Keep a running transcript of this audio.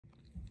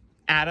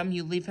Adam,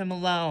 you leave him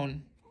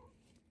alone.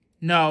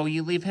 No,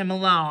 you leave him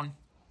alone.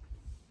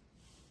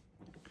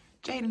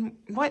 Jaden,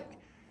 what?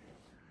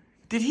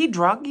 Did he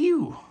drug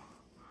you?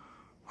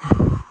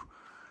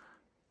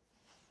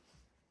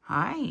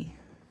 Hi.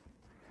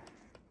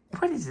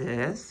 What is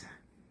this?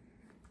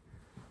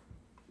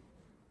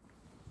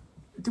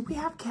 Do we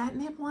have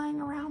catnip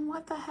lying around?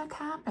 What the heck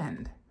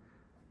happened?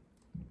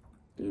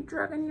 You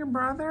drugging your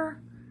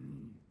brother?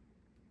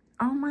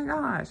 Oh my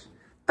gosh.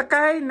 The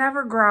guy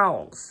never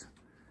growls.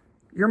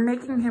 You're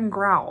making him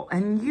growl.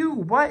 And you,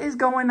 what is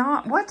going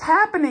on? What's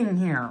happening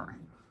here?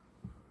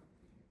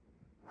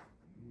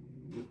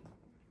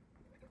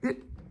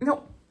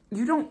 No,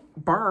 you don't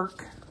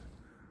bark.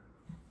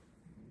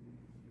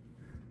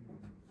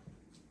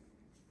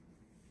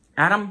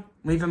 Adam,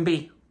 leave him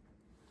be.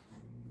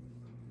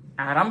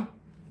 Adam,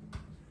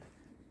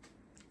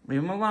 leave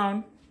him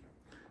alone.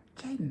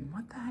 Jaden,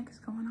 what the heck is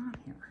going on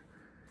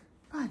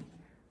here?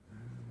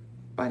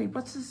 Buddy,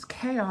 what's this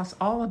chaos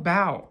all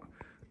about?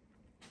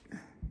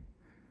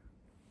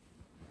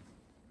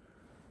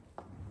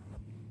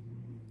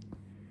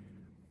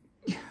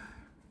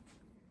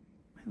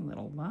 My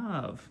little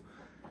love.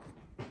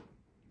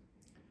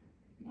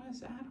 What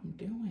is Adam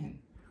doing?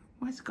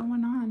 What's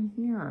going on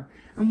here?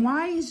 And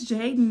why is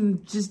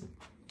Jaden just...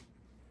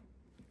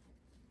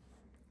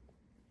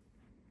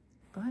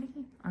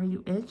 Buddy, are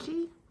you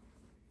itchy?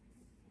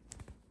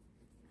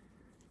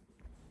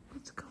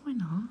 What's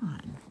going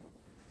on?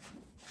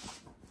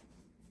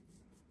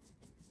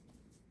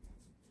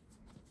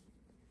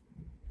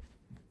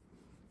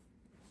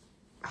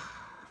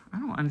 I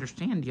don't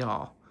understand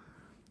y'all.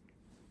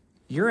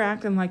 You're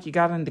acting like you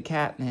got into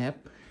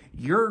catnip.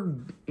 You're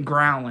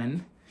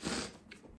growling.